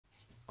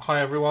Hi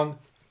everyone,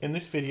 in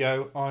this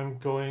video I'm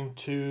going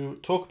to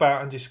talk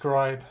about and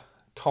describe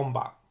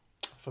combat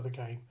for the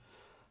game.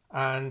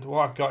 And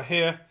what I've got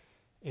here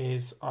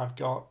is I've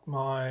got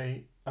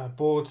my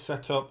board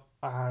set up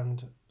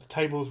and the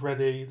tables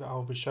ready that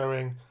I'll be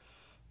showing,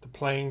 the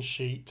playing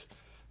sheet.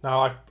 Now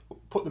I've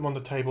put them on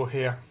the table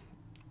here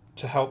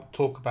to help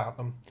talk about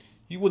them.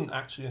 You wouldn't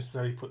actually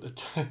necessarily put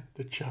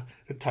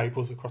the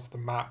tables across the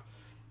map,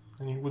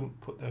 and you wouldn't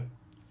put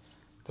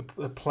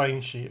the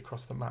playing sheet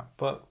across the map,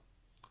 but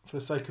for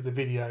the sake of the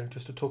video,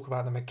 just to talk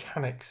about the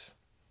mechanics,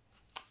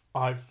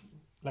 I've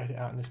laid it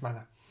out in this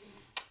manner.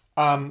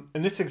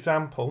 In this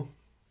example,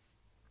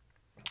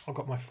 I've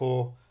got my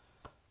four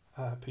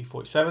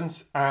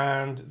P-47s,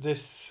 and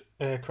this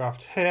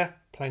aircraft here,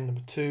 plane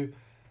number 2,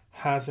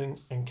 has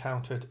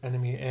encountered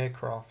enemy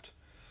aircraft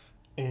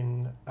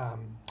in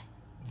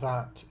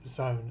that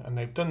zone, and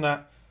they've done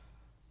that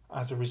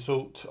as a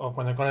result of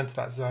when they've gone into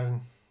that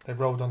zone, they've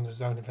rolled on the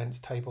zone events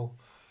table,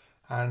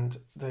 and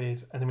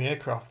there's enemy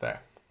aircraft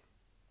there.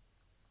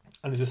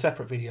 And there's a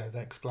separate video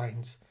that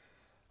explains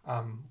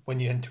when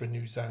you enter a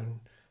new zone,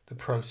 the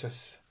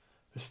process,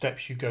 the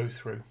steps you go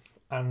through.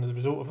 And as a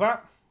result of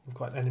that, we've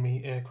got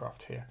enemy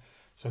aircraft here.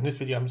 So in this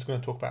video, I'm just going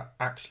to talk about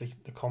actually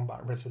the combat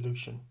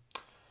resolution.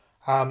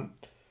 The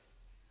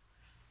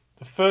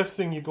first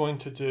thing you're going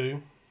to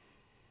do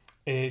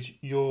is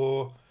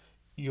you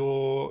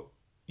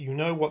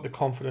know what the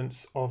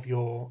confidence of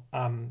your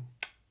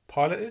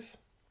pilot is,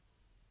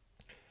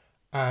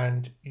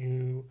 and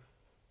you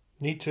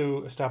need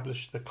to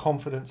establish the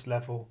confidence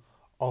level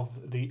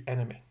of the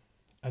enemy,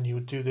 and you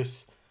would do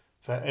this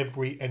for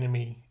every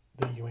enemy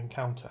that you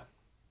encounter.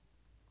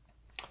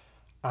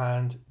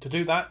 And to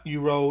do that,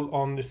 you roll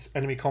on this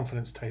enemy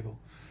confidence table.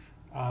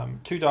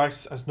 2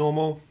 dice as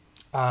normal.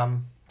 Got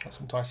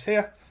some dice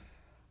here,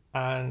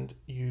 and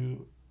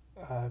you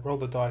roll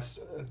the dice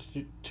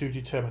to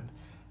determine.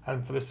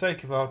 And for the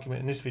sake of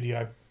argument in this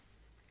video,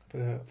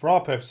 for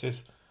our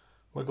purposes,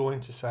 we're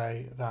going to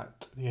say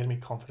that the enemy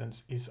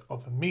confidence is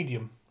of a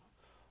medium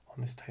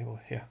on this table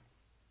here.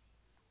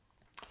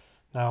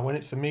 Now, when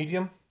it's a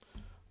medium,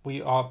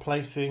 we are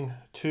placing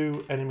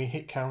 2 enemy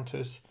hit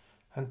counters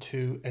and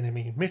 2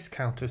 enemy miss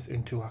counters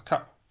into our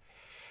cup.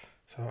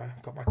 So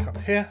I've got my cup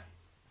here.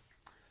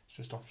 It's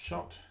just off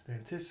shot. There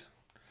it is.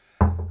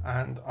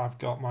 And I've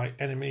got my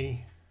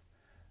enemy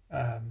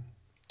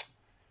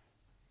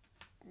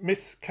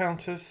miss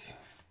counters,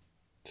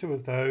 2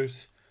 of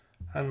those,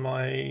 and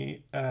my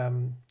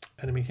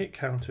enemy hit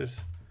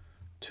counters,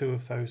 2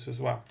 of those as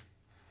well.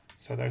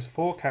 So those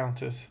 4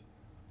 counters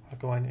are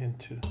going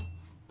into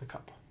the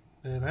cup.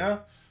 There they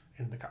are,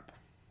 in the cup.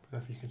 I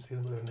don't know if you can see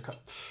them, but they're in the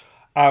cup.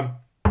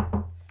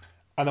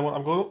 And then what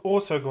I'm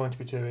also going to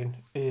be doing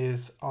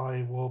is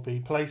I will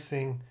be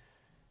placing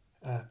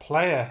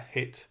player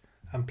hit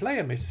and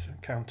player miss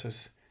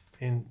counters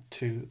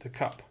into the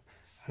cup.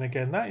 And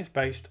again, that is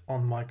based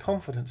on my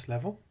confidence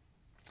level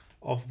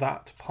of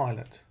that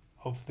pilot,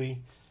 of the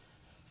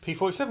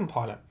P-47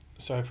 pilot.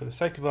 So for the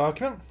sake of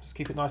argument, just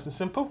keep it nice and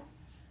simple.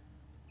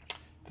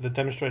 For the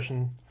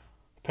demonstration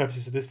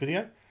purposes of this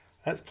video,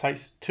 let's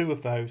place 2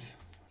 of those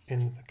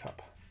in the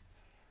cup.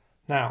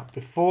 Now,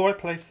 before I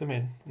place them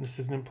in, and this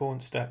is an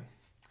important step,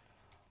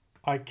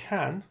 I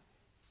can,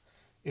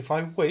 if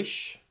I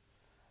wish,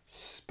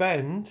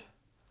 spend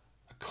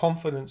a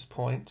confidence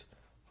point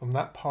from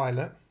that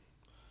pilot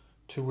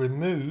to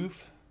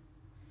remove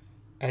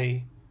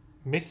a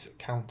miss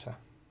counter.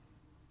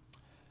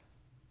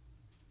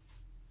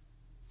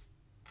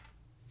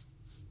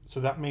 So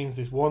that means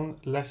there's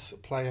 1 less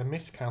player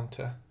miss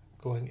counter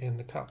going in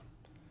the cup.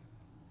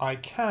 I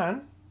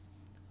can,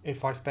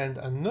 if I spend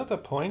another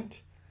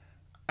point,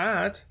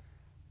 add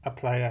a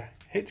player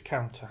hit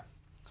counter.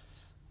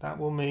 That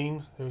will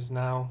mean there is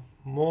now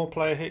more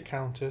player hit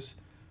counters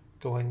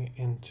going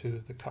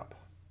into the cup.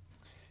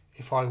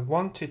 If I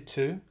wanted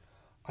to,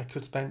 I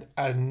could spend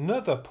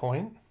another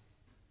point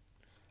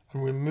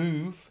and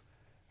remove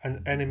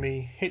an enemy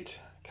hit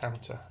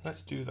counter.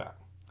 Let's do that.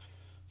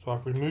 So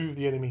I've removed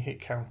the enemy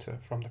hit counter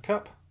from the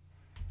cup.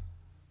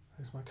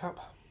 There's my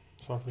cup.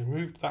 So I've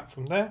removed that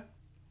from there.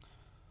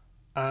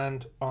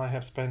 And I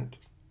have spent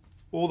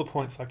all the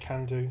points I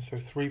can do, so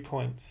 3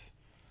 points.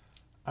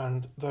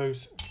 And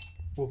those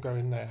will go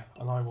in there.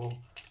 And I will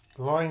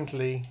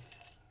blindly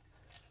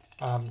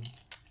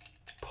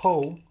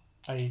pull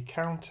a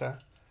counter,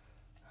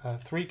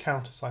 3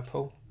 counters I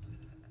pull,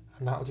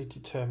 and that will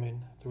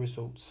determine the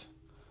results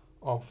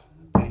of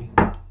the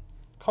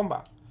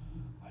combat.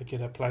 I get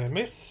a player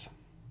miss,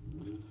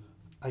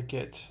 I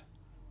get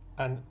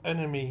an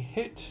enemy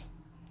hit,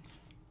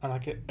 and I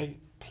get a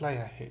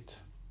player hit.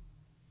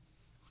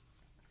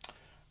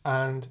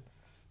 And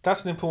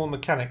that's an important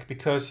mechanic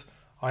because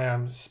I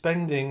am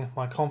spending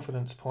my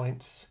confidence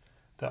points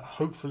that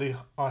hopefully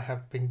I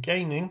have been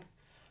gaining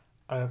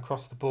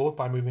across the board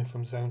by moving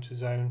from zone to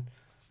zone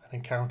and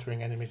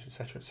encountering enemies,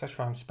 etc.,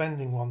 etc. I'm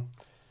spending one.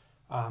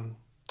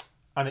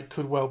 And it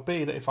could well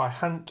be that if I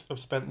hadn't have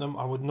spent them,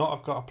 I would not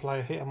have got a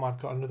player hit and I've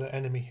got another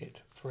enemy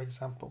hit, for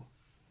example.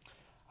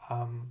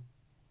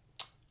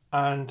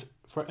 And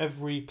for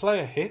every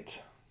player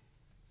hit,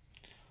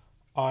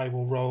 I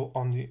will roll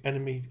on the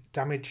enemy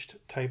damaged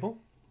table.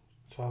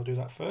 So I'll do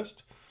that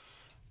first.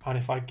 And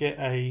if I get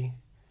a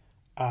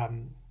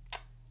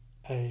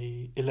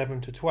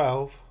 11 to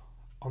 12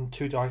 on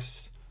 2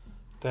 dice,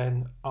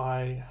 then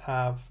I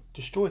have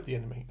destroyed the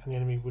enemy and the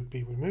enemy would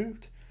be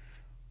removed.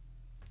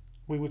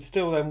 We would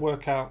still then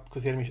work out,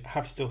 because the enemies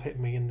have still hit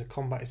me and the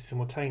combat is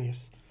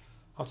simultaneous,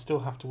 I'd still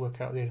have to work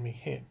out the enemy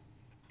hit,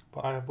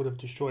 but I would have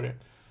destroyed it.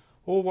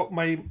 Or what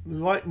may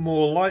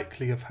more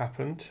likely have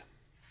happened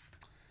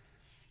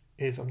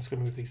is, I'm just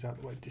going to move these out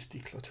of the way, just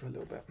declutter a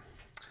little bit.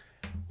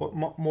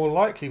 What more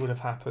likely would have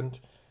happened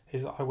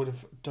is I would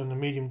have done a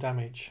medium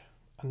damage,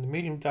 and the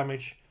medium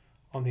damage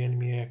on the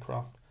enemy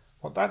aircraft.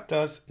 What that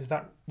does is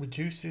that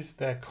reduces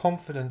their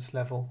confidence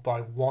level by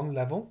 1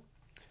 level.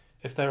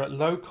 If they're at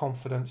low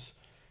confidence,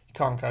 you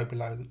can't go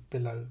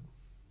below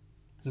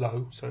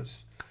low, so it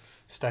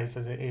stays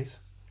as it is.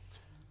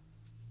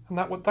 And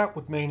what that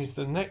would mean is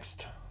the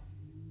next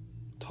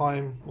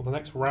time, or the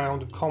next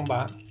round of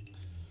combat,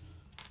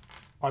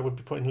 I would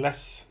be putting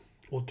less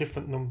or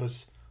different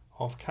numbers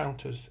of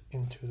counters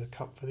into the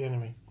cup for the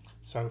enemy.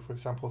 So for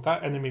example, if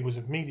that enemy was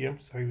of medium,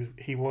 so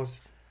he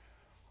was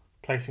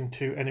placing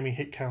 2 enemy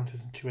hit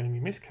counters and 2 enemy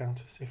miss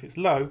counters. If it's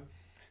low,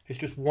 it's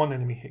just 1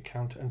 enemy hit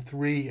counter and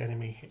 3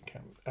 enemy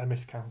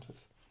miss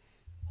counters.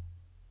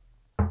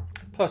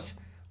 Plus,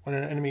 when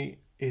an enemy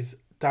is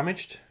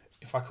damaged,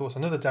 if I cause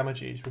another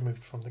damage, it is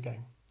removed from the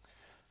game,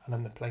 and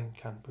then the plane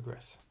can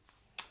progress.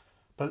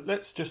 But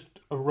let's just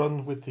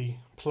run with the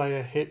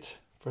player hit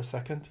for a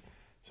second.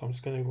 So I'm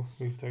just going to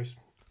move those.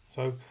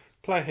 So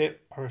player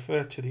hit, I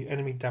refer to the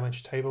enemy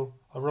damage table.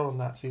 I'll roll on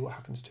that, see what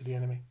happens to the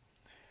enemy.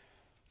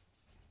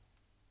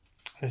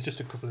 And it's just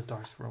a couple of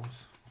dice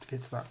rolls to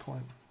get to that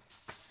point.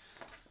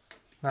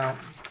 Now,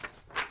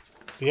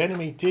 the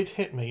enemy did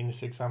hit me in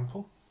this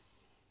example,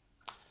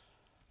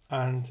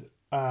 and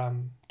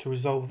to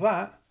resolve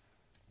that,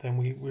 then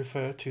we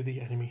refer to the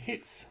enemy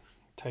hits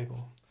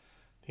table.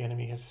 The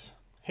enemy has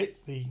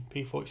hit the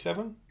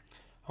P-47,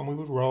 and we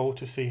would roll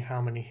to see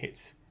how many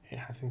hits it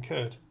has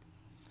incurred.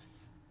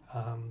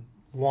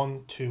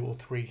 1, 2, or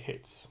 3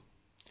 hits.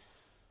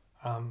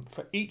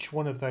 For each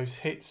one of those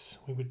hits,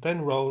 we would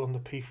then roll on the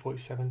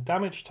P-47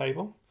 damage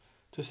table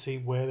to see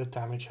where the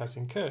damage has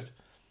incurred.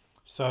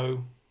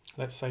 So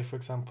let's say, for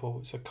example,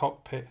 it's a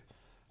cockpit,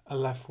 a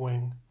left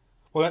wing.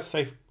 Well, let's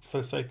say for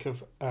the sake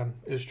of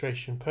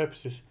illustration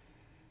purposes,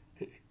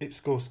 it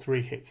scores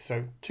 3 hits.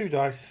 So 2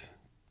 dice,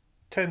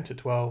 10 to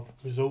 12,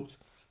 result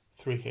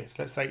 3 hits.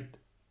 Let's say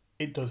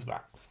it does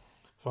that.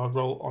 So I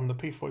roll on the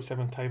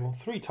P-47 table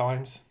 3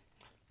 times,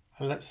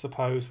 and let's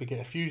suppose we get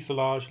a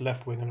fuselage,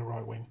 left wing and a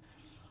right wing.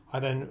 I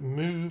then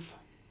move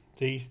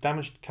these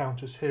damaged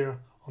counters here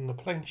on the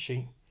plane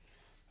sheet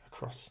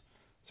across.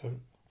 So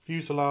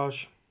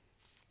fuselage,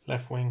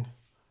 left wing,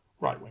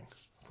 right wing,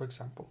 for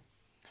example.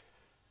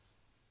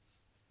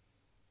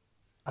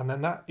 And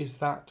then that is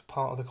that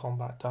part of the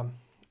combat done.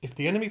 If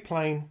the enemy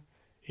plane,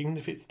 even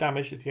if it's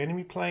damaged, if the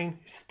enemy plane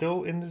is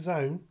still in the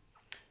zone,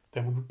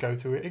 then we would go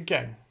through it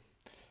again.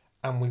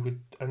 And we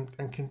would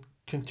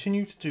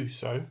continue to do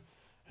so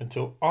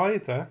until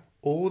either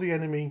all the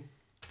enemy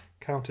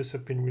counters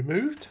have been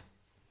removed,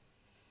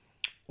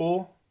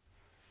 or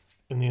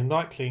in the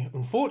unlikely,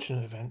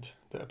 unfortunate event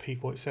that a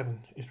P-47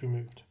 is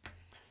removed,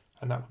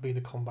 and that would be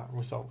the combat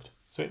resolved.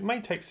 So it may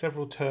take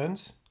several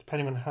turns,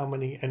 depending on how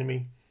many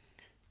enemy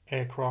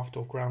aircraft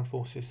or ground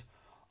forces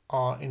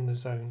are in the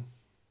zone.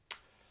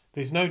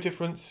 There's no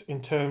difference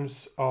in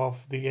terms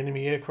of the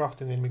enemy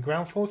aircraft and the enemy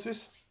ground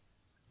forces.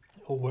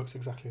 It all works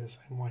exactly the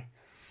same way.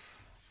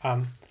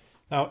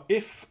 Now,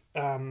 if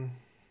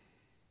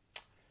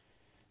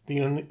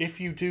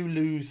you do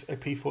lose a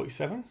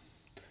P-47,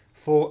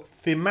 for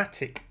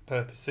thematic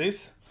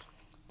purposes,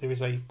 there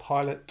is a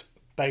pilot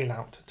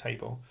bailout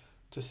table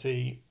to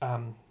see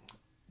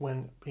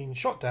when being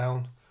shot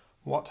down,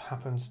 what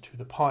happens to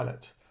the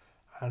pilot.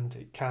 And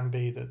it can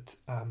be that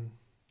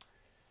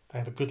they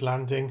have a good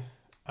landing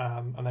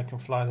and they can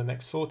fly the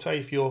next sortie.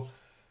 If you're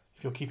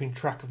keeping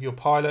track of your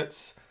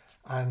pilots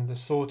and the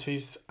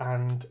sorties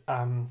and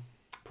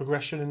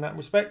progression in that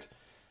respect,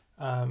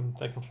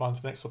 they can fly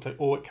into the next sortie,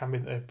 or it can be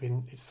that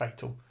it's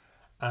fatal,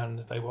 and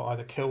they were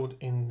either killed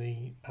in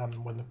the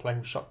when the plane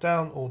was shot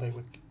down, or they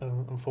were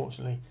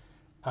unfortunately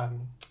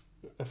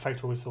a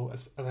fatal result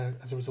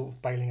as a result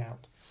of bailing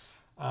out.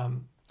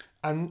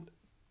 And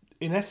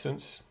in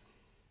essence,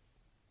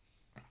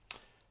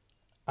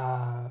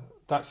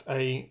 that's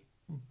a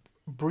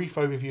brief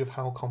overview of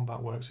how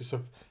combat works. It's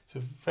a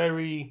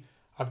very,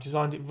 I've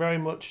designed it very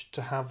much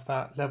to have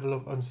that level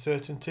of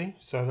uncertainty,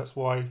 so that's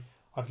why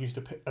I've used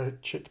a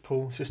chit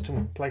pool system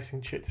of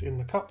placing chits in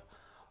the cup.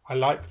 I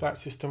like that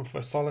system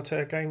for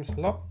solitaire games a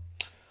lot.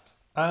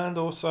 And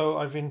also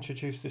I've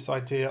introduced this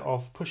idea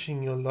of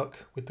pushing your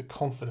luck with the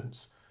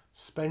confidence,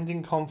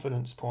 spending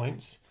confidence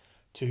points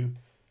to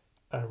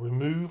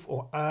remove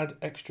or add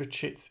extra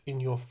chits in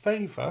your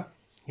favour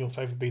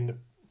being the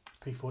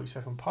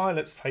P-47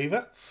 pilot's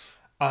favour,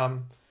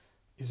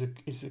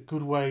 is a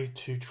good way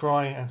to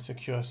try and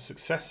secure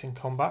success in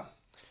combat,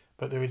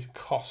 but there is a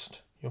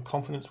cost. Your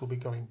confidence will be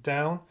going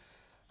down,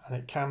 and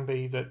it can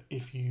be that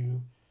if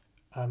you,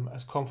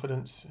 as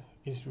confidence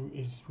is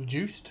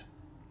reduced,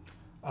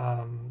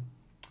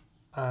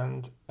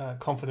 and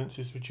confidence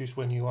is reduced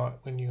when you are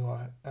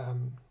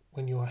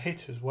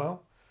hit as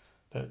well,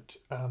 that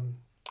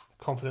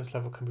confidence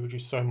level can be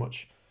reduced so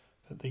much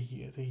that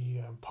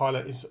the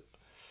pilot is,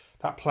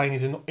 that plane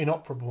is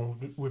inoperable,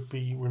 would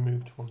be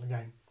removed from the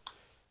game.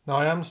 Now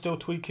I am still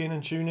tweaking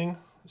and tuning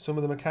some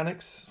of the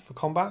mechanics for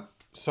combat,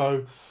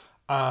 so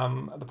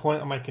at the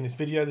point I'm making this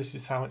video, this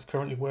is how it's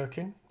currently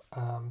working,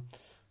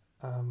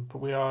 but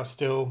we are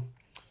still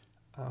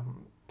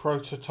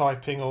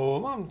prototyping, or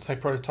I wouldn't say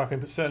prototyping,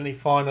 but certainly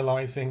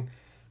finalising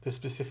the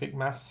specific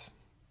mass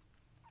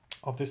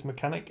of this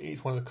mechanic.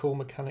 It's one of the cool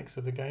mechanics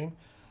of the game.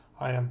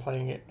 I am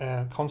playing it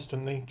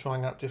constantly,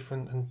 trying out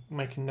different and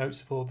making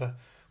notes of all the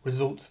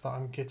results that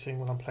I'm getting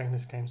when I'm playing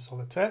this game,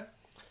 Solitaire,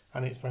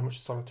 and it's very much a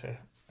Solitaire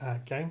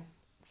game.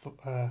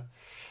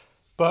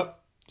 But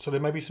so there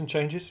may be some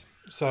changes.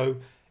 So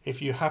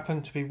if you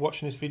happen to be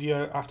watching this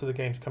video after the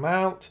game's come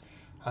out,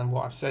 and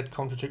what I've said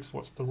contradicts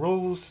what's the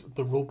rules,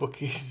 the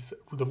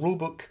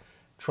rulebook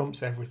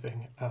trumps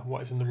everything.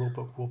 What is in the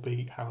rulebook will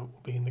be how it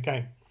will be in the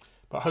game.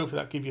 But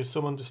hopefully that gives you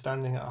some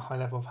understanding at a high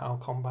level of how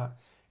combat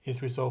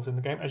is resolved in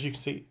the game. As you can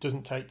see,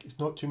 it's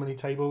not too many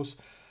tables.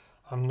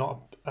 I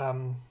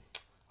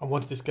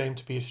wanted this game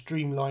to be as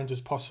streamlined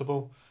as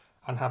possible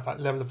and have that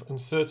level of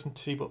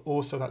uncertainty, but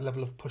also that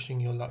level of pushing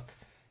your luck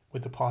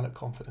with the pilot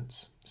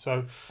confidence.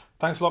 So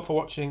thanks a lot for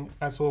watching.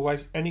 As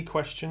always, any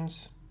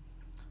questions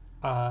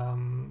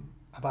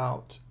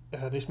about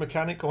this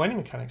mechanic, or any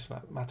mechanics for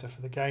that matter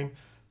for the game,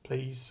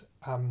 please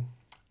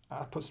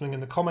put something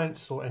in the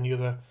comments, or any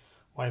other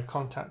way of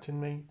contacting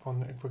me,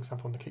 for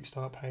example on the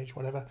Kickstarter page,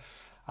 whatever.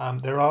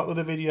 There are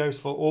other videos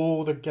for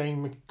all the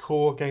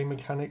core game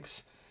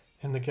mechanics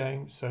in the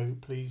game, so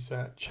please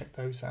check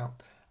those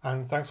out.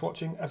 And thanks for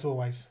watching as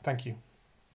always. Thank you.